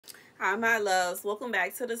Hi, my loves. Welcome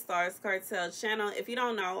back to the Starscartel channel. If you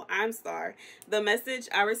don't know, I'm Star. The message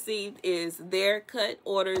I received is their cut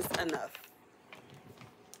orders enough.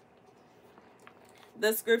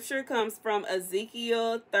 The scripture comes from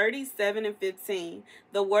Ezekiel 37:15.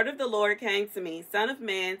 The word of the Lord came to me, Son of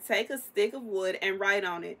man, take a stick of wood and write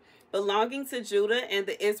on it, belonging to Judah and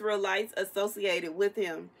the Israelites associated with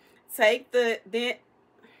him. Take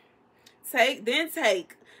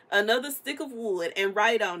another stick of wood and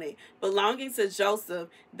write on it, belonging to Joseph,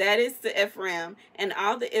 that is to Ephraim, and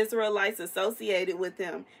all the Israelites associated with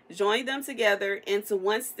him. Join them together into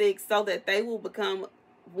one stick so that they will become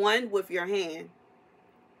one with your hand.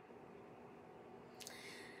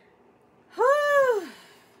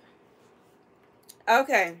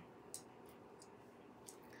 Okay.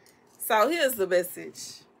 So here's the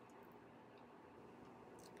message.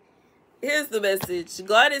 Here's the message.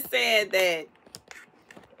 God is saying that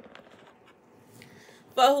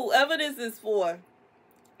for whoever this is for,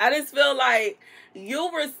 I just feel like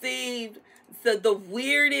you received the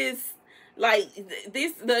weirdest, like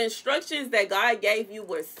the instructions that God gave you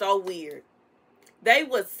were so weird. They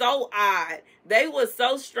were so odd. They were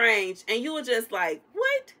so strange. And you were just like,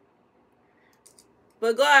 what?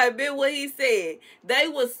 But God meant what he said. They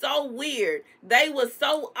were so weird. They were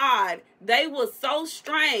so odd. They were so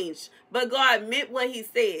strange. But God meant what he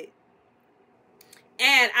said.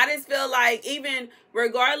 And I just feel like even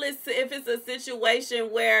regardless if it's a situation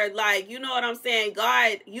where, like, you know what I'm saying,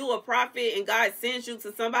 God, you a prophet and God sends you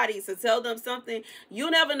to somebody to tell them something, you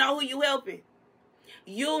never know who you helping.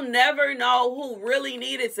 You never know who really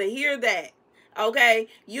needed to hear that. Okay?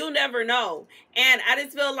 You never know. And I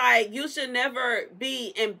just feel like you should never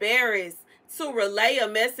be embarrassed to relay a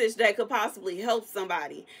message that could possibly help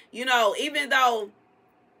somebody. You know, even though,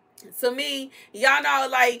 to me, y'all know,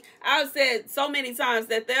 like I've said so many times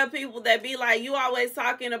that there are people that be like, you always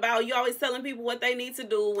talking about, you always telling people what they need to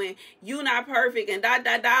do when you not perfect. And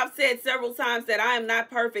I've said several times that I am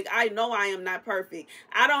not perfect. I know I am not perfect.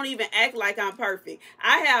 I don't even act like I'm perfect.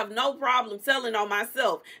 I have no problem telling on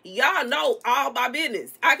myself. Y'all know all my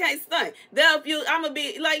business. I can't stunt. There are few, I'm gonna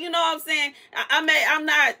be like, you know what I'm saying? I'm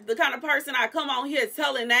not the kind of person I come on here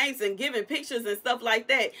telling names and giving pictures and stuff like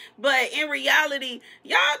that. But in reality,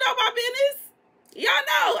 y'all know my business. Y'all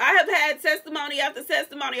know I have had testimony after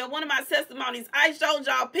testimony. On one of my testimonies, I showed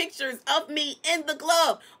y'all pictures of me in the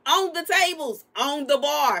club, on the tables, on the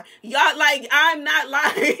bar. Y'all, like, I'm not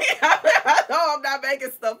lying. I know I'm not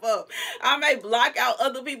making stuff up. I may block out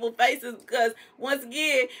other people's faces because, once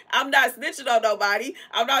again, I'm not snitching on nobody.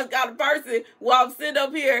 I'm not the kind of person where I'm sitting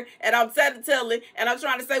up here and I'm telling and I'm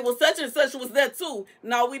trying to say, well, such and such was there too.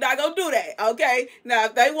 No, we're not going to do that, okay? Now,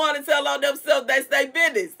 if they want to tell on themselves, that's their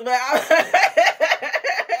business. But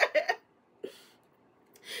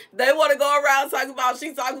they want to go around talking about,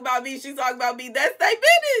 she talking about me, she talking about me. That's their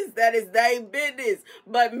business. That is their business.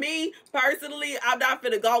 But me, personally, I'm not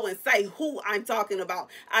finna go and say who I'm talking about.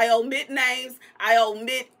 I omit names. I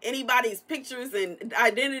omit anybody's pictures and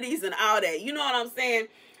identities and all that. You know what I'm saying?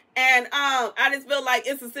 And I just feel like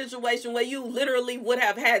it's a situation where you literally would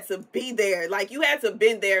have had to be there. Like, you had to have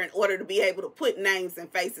been there in order to be able to put names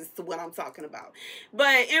and faces to what I'm talking about.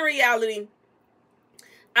 But in reality,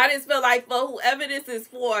 I just feel like for whoever this is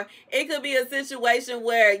for, it could be a situation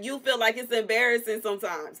where you feel like it's embarrassing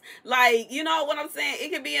sometimes. Like, you know what I'm saying?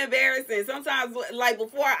 It could be embarrassing. Sometimes, like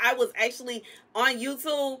before I was actually on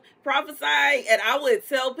YouTube prophesying, and I would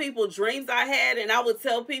tell people dreams I had, and I would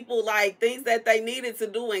tell people like things that they needed to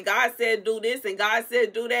do, and God said do this, and God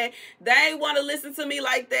said do that. They ain't want to listen to me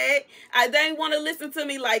like that. They ain't want to listen to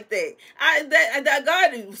me like that. That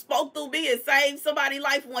God spoke through me and saved somebody's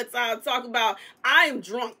life one time, talking about I'm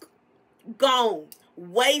drunk, gone,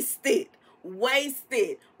 wasted. High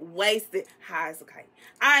as a kite.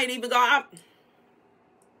 I ain't even gone.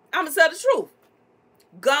 I'm gonna tell the truth.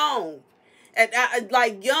 Gone. And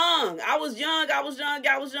like young. I was young.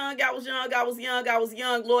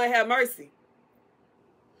 Lord have mercy.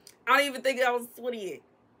 I don't even think I was 28.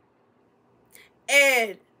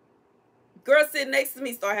 And girl sitting next to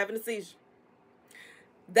me started having a seizure.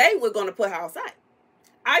 They were going to put her outside.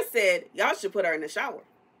 I said, y'all should put her in the shower.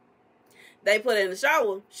 They put her in the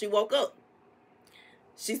shower. She woke up.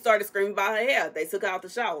 She started screaming about her hair. They took her out the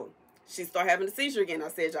shower. She started having a seizure again. I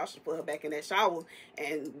said, y'all should put her back in that shower.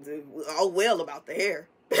 And oh, well, about the hair.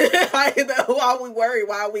 Why are we worried?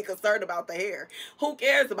 Why are we concerned about the hair? Who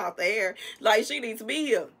cares about the hair? Like, she needs to be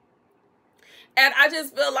here. And I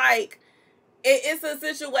just feel like it's a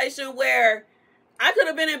situation where I could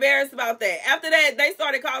have been embarrassed about that. After that, they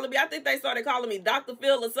started calling me. I think they started calling me Dr.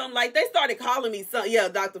 Phil or something like. They started calling me something. Yeah,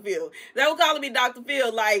 Dr. Phil. They were calling me Dr.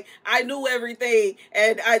 Phil like I knew everything,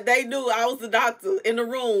 and they knew I was the doctor in the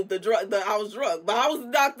room. I was drunk, but I was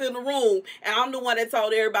the doctor in the room, and I'm the one that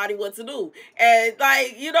told everybody what to do. And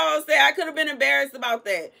like, you know what I'm saying? I could have been embarrassed about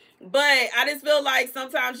that. But I just feel like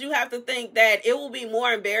sometimes you have to think that it will be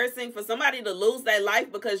more embarrassing for somebody to lose their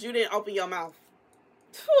life because you didn't open your mouth.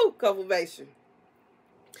 Whew, confirmation.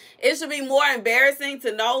 It should be more embarrassing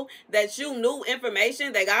to know that you knew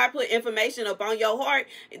information, that God put information upon your heart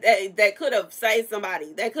that could have saved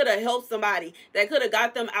somebody, that could have helped somebody, that could have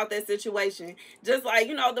got them out that situation. Just like,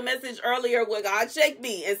 you know, the message earlier where God checked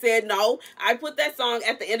me and said, no, I put that song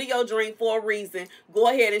at the end of your dream for a reason. Go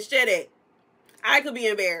ahead and share it. I could be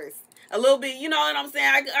embarrassed. A little bit, you know what I'm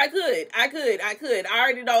saying? I could. I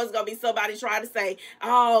already know it's going to be somebody trying to say,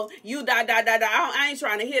 oh, you die. I ain't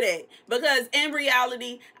trying to hear that. Because in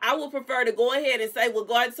reality, I would prefer to go ahead and say what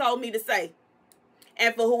God told me to say.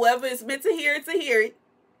 And for whoever is meant to hear it,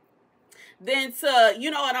 then to, you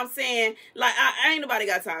know what I'm saying? Like, I ain't nobody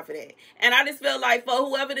got time for that. And I just feel like for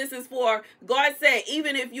whoever this is for, God said,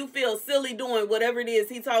 even if you feel silly doing whatever it is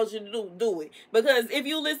he told you to do it. Because if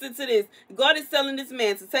you listen to this, God is telling this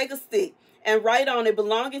man to take a stick and write on it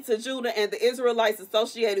belonging to Judah and the Israelites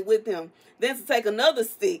associated with him. Then to take another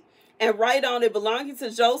stick and write on it belonging to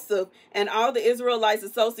Joseph and all the Israelites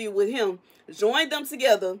associated with him. Join them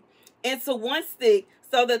together into one stick,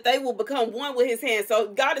 so that they will become one with his hand. So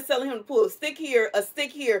God is telling him to pull a stick here,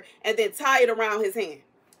 and then tie it around his hand.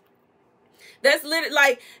 That's literally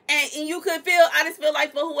like, and you could feel, I just feel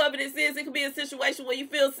like for whoever this is, it could be a situation where you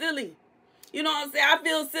feel silly. You know what I'm saying? I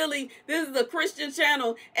feel silly. This is a Christian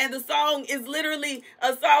channel, and the song is literally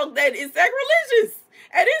a song that is sacrilegious.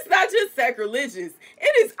 And it's not just sacrilegious.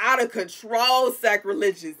 It is out of control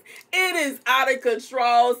sacrilegious. It is out of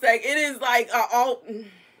control. It is like,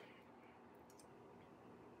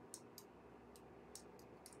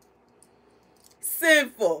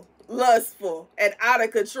 sinful, lustful, and out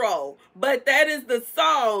of control. But that is the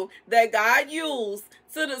song that God used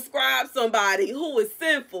to describe somebody who is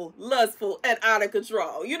sinful, lustful, and out of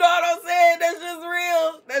control. You know what I'm saying? That's just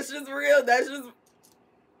real. That's just real. That's just...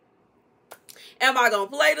 Am I going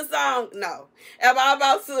to play the song? No. Am I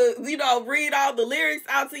about to, you know, read all the lyrics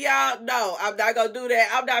out to y'all? No, I'm not going to do that.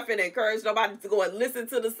 I'm not finna encourage nobody to go and listen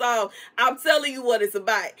to the song. I'm telling you what it's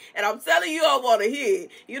about. And I'm telling you I want to hear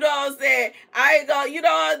it. You know what I'm saying? I ain't going to, you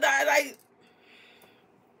know, like...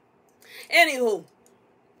 Anywho.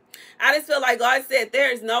 I just feel like God said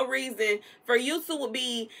there is no reason for you to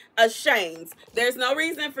be ashamed. There's no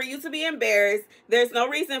reason for you to be embarrassed. There's no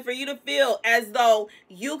reason for you to feel as though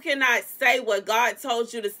you cannot say what God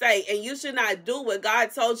told you to say, and you should not do what God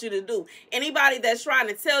told you to do. Anybody that's trying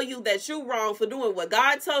to tell you that you're wrong for doing what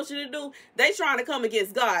God told you to do, they trying to come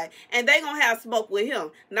against God, and they gonna have smoke with him,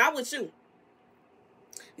 not with you.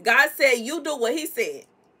 God said you do what he said.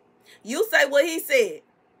 You say what he said.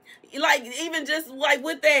 Like, even just like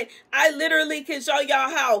with that, I literally can show y'all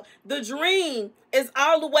how the dream is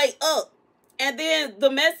all the way up. And then the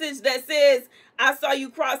message that says, I saw you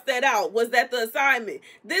cross that out. Was that the assignment?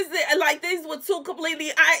 This is like, these were two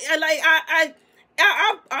completely, I'm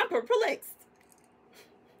perplexed.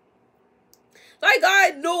 Like,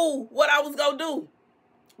 God knew what I was going to do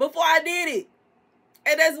before I did it.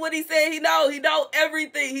 And that's what he said. He knows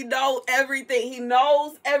everything. He knows everything. He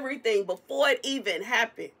knows everything before it even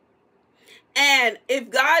happened. And if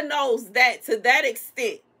God knows that to that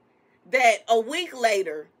extent, that a week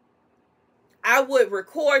later, I would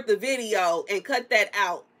record the video and cut that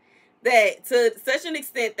out, that to such an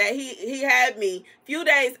extent that he had me a few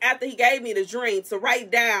days after he gave me the dream to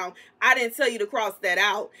write down, I didn't tell you to cross that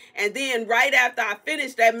out. And then right after I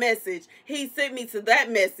finished that message, he sent me to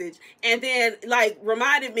that message and then like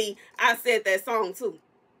reminded me I said that song too.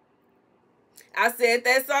 I said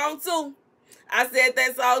that song too. And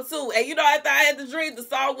you know, after I had the dream, the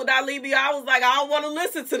song Would Not Leave Me, I was like, I don't want to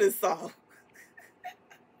listen to this song.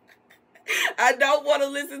 I don't want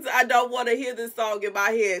to hear this song in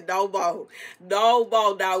my head no more.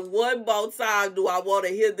 Not one more time do I want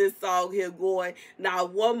to hear this song here going.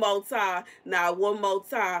 Not one more time.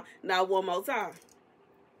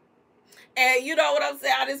 And you know what I'm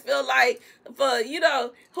saying? I just feel like for, you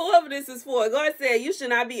know, whoever this is for, God said you should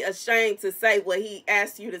not be ashamed to say what he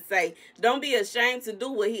asked you to say. Don't be ashamed to do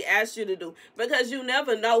what he asked you to do, because you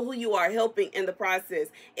never know who you are helping in the process.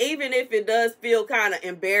 Even if it does feel kind of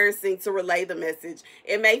embarrassing to relay the message,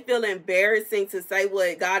 it may feel embarrassing to say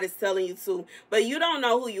what God is telling you to, but you don't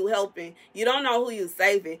know who you helping. You don't know who you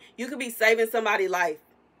saving. You could be saving somebody's life.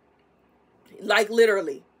 Like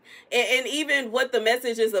literally. And even what the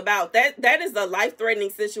message is about, that is a life-threatening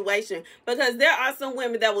situation, because there are some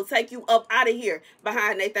women that will take you up out of here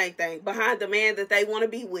behind they thing, behind the man that they want to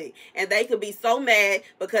be with. And they could be so mad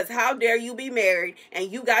because how dare you be married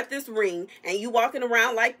and you got this ring and you walking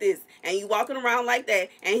around like this and you walking around like that,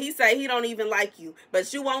 and he say he don't even like you,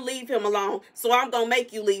 but you won't leave him alone, so I'm gonna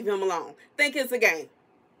make you leave him alone. Think it's a game.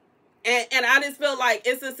 And I just feel like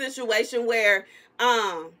it's a situation where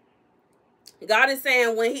God is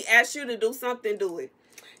saying when he asks you to do something, do it.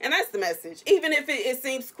 And that's the message. Even if it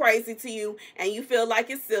seems crazy to you and you feel like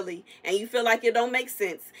it's silly and you feel like it don't make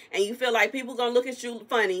sense and you feel like people going to look at you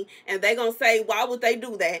funny and they're going to say, why would they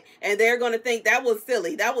do that? And they're going to think that was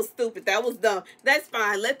silly, that was stupid, that was dumb. That's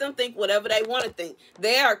fine. Let them think whatever they want to think.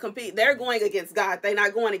 They're going against God. They're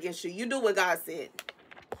not going against you. You do what God said.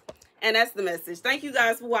 And that's the message. Thank you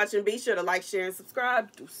guys for watching. Be sure to like, share, and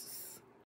subscribe. Deuces.